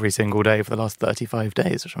meditated every single day for the last 35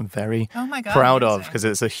 days, which I'm very proud of, because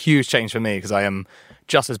it's a huge change for me, because I am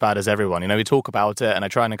just as bad as everyone. We talk about it and I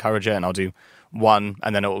try and encourage it, and I'll do one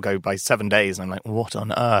and then it will go by 7 days and I'm like, what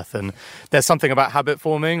on earth? And there's something about habit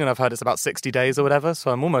forming, and I've heard it's about 60 days or whatever,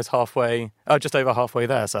 so I'm almost just over halfway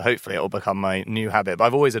there, so hopefully it will become my new habit. But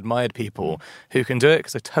I've always admired people who can do it,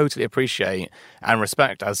 because I totally appreciate and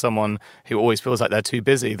respect, as someone who always feels like they're too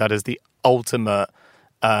busy, that is the ultimate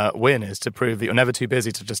win, is to prove that you're never too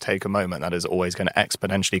busy to just take a moment. That is always going to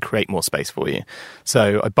exponentially create more space for you.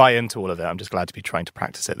 So I buy into all of it. I'm just glad to be trying to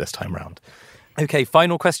practice it this time round. Okay,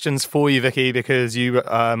 final questions for you, Vicki, because you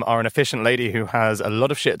are an efficient lady who has a lot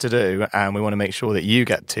of shit to do, and we want to make sure that you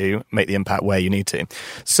get to make the impact where you need to.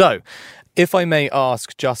 So, if I may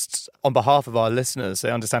ask, just on behalf of our listeners, so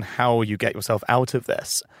they understand how you get yourself out of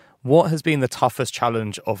this, what has been the toughest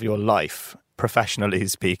challenge of your life, professionally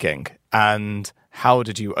speaking, and how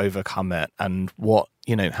did you overcome it? And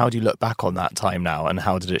how do you look back on that time now, and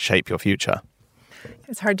how did it shape your future?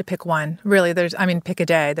 It's hard to pick one. Really, pick a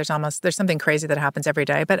day. There's something crazy that happens every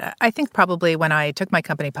day. But I think probably when I took my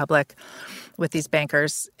company public with these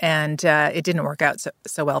bankers, and it didn't work out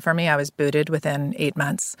so well for me, I was booted within 8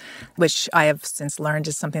 months, which I have since learned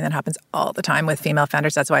is something that happens all the time with female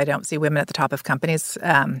founders. That's why I don't see women at the top of companies.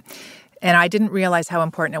 And I didn't realize how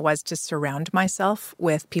important it was to surround myself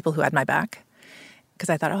with people who had my back, because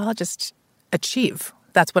I thought, I'll just achieve.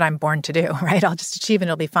 That's what I'm born to do, right? I'll just achieve and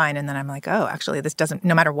it'll be fine. And then I'm like, oh, actually,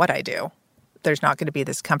 no matter what I do, there's not going to be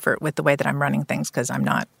this comfort with the way that I'm running things, because I'm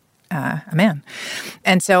not a man.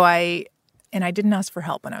 And so I didn't ask for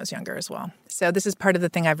help when I was younger as well. So this is part of the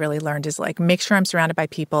thing I've really learned is make sure I'm surrounded by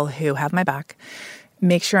people who have my back.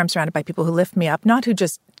 Make sure I'm surrounded by people who lift me up, not who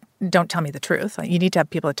just don't tell me the truth. You need to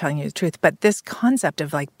have people telling you the truth. But this concept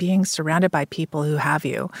of being surrounded by people who have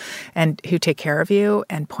you and who take care of you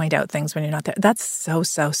and point out things when you're not there, that's so,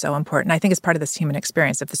 so, so important. I think it's part of this human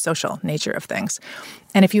experience of the social nature of things.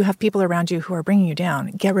 And if you have people around you who are bringing you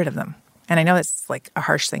down, get rid of them. And I know it's a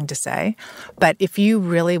harsh thing to say, but if you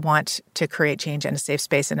really want to create change in a safe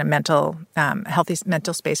space and a healthy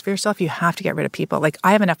mental space for yourself, you have to get rid of people.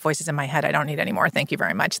 I have enough voices in my head. I don't need any more. Thank you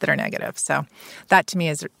very much, that are negative. So that to me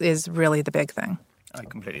is really the big thing. I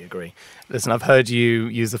completely agree. Listen, I've heard you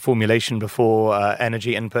use the formulation before,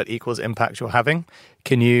 energy input equals impact you're having.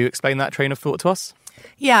 Can you explain that train of thought to us?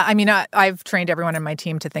 Yeah, I've trained everyone in my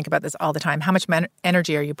team to think about this all the time. How much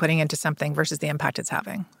energy are you putting into something versus the impact it's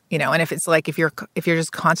having? And if it's if you're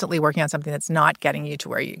just constantly working on something that's not getting you to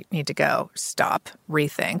where you need to go, stop,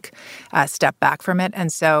 rethink, step back from it.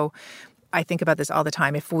 And so I think about this all the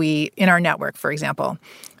time. If in our network, for example,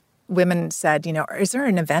 women said, is there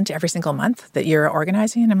an event every single month that you're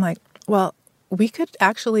organizing? And I'm like, well, we could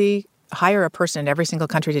actually hire a person in every single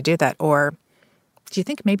country to do that. Or do you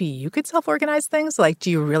think maybe you could self-organize things? Do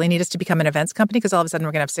you really need us to become an events company? Because all of a sudden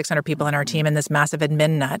we're going to have 600 people in our team and this massive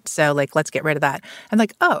admin nut. So let's get rid of that. And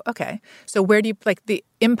oh, okay. So where do you, the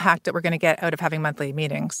impact that we're going to get out of having monthly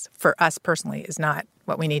meetings for us personally is not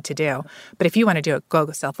what we need to do. But if you want to do it, go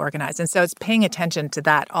self-organize. And so it's paying attention to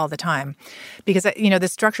that all the time, because, the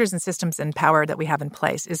structures and systems and power that we have in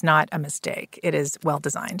place is not a mistake. It is well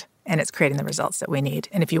designed, and it's creating the results that we need.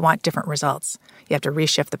 And if you want different results, you have to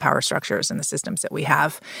reshift the power structures and the systems that we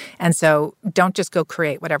have. And so don't just go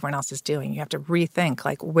create what everyone else is doing. You have to rethink,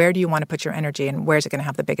 like, where do you want to put your energy and where's it going to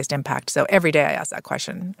have the biggest impact? So every day I ask that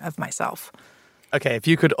question of myself. Okay, if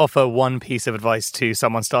you could offer one piece of advice to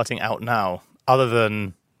someone starting out now, other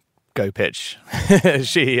than go pitch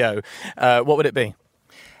SheEO, what would it be?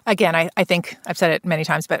 Again, I think I've said it many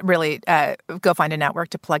times, but really go find a network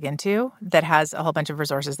to plug into that has a whole bunch of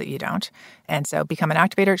resources that you don't. And so become an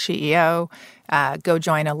activator at SheEO, go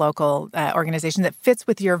join a local organization that fits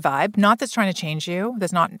with your vibe, not that's trying to change you,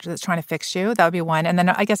 that's trying to fix you. That would be one. And then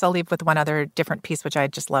I guess I'll leave with one other different piece, which I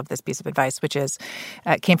just love this piece of advice, which is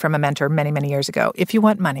came from a mentor many, many years ago. If you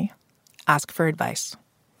want money, ask for advice.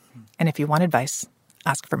 And if you want advice,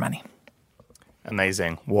 ask for money.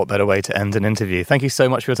 Amazing. What better way to end an interview? Thank you so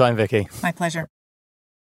much for your time, Vicki. My pleasure.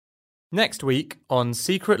 Next week on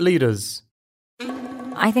Secret Leaders.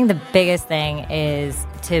 I think the biggest thing is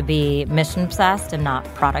to be mission obsessed and not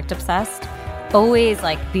product obsessed. Always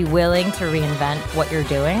be willing to reinvent what you're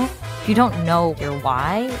doing. If you don't know your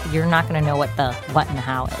why, you're not going to know what the what and the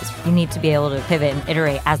how is. You need to be able to pivot and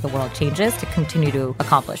iterate as the world changes to continue to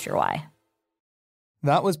accomplish your why.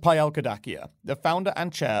 That was Payal Kadakia, the founder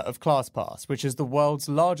and chair of ClassPass, which is the world's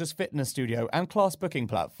largest fitness studio and class booking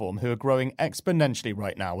platform, who are growing exponentially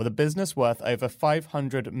right now with a business worth over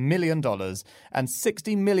 $500 million and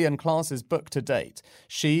 60 million classes booked to date.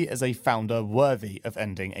 She is a founder worthy of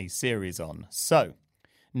ending a series on. So,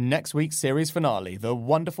 next week's series finale, the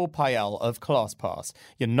wonderful Payal of ClassPass.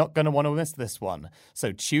 You're not going to want to miss this one,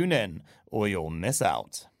 so tune in or you'll miss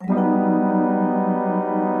out.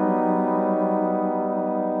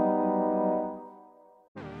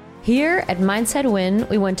 Here at Mindset Win,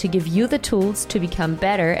 we want to give you the tools to become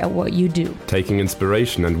better at what you do. Taking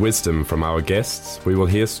inspiration and wisdom from our guests, we will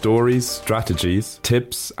hear stories, strategies,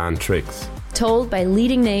 tips, and tricks. Told by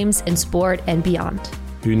leading names in sport and beyond,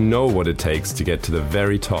 who know what it takes to get to the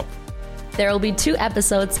very top. There will be 2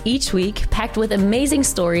 episodes each week, packed with amazing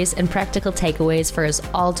stories and practical takeaways for us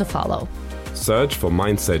all to follow. Search for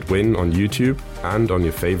Mindset Win on YouTube and on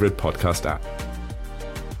your favorite podcast app.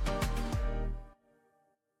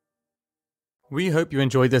 We hope you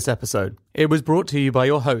enjoyed this episode. It was brought to you by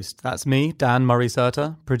your host, that's me, Dan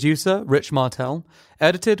Murray-Serter, producer, Rich Martell,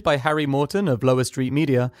 edited by Harry Morton of Lower Street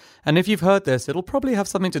Media, and if you've heard this, it'll probably have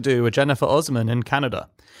something to do with Jennifer Osman in Canada.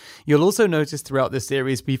 You'll also notice throughout this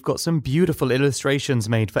series we've got some beautiful illustrations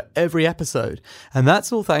made for every episode, and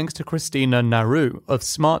that's all thanks to Christina Naru of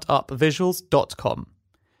smartupvisuals.com.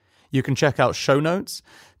 You can check out show notes,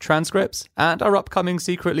 transcripts, and our upcoming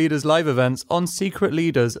Secret Leaders live events on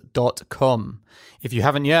secretleaders.com. If you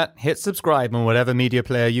haven't yet, hit subscribe on whatever media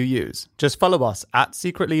player you use. Just follow us at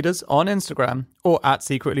Secret Leaders on Instagram or at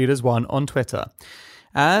Secret Leaders 1 on Twitter.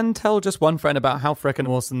 And tell just one friend about how frickin'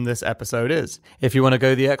 awesome this episode is. If you want to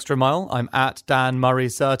go the extra mile, I'm at Dan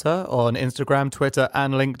Murray-Serter on Instagram, Twitter,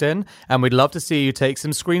 and LinkedIn. And we'd love to see you take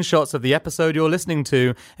some screenshots of the episode you're listening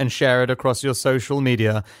to and share it across your social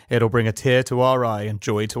media. It'll bring a tear to our eye and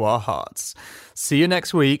joy to our hearts. See you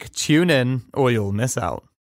next week. Tune in or you'll miss out.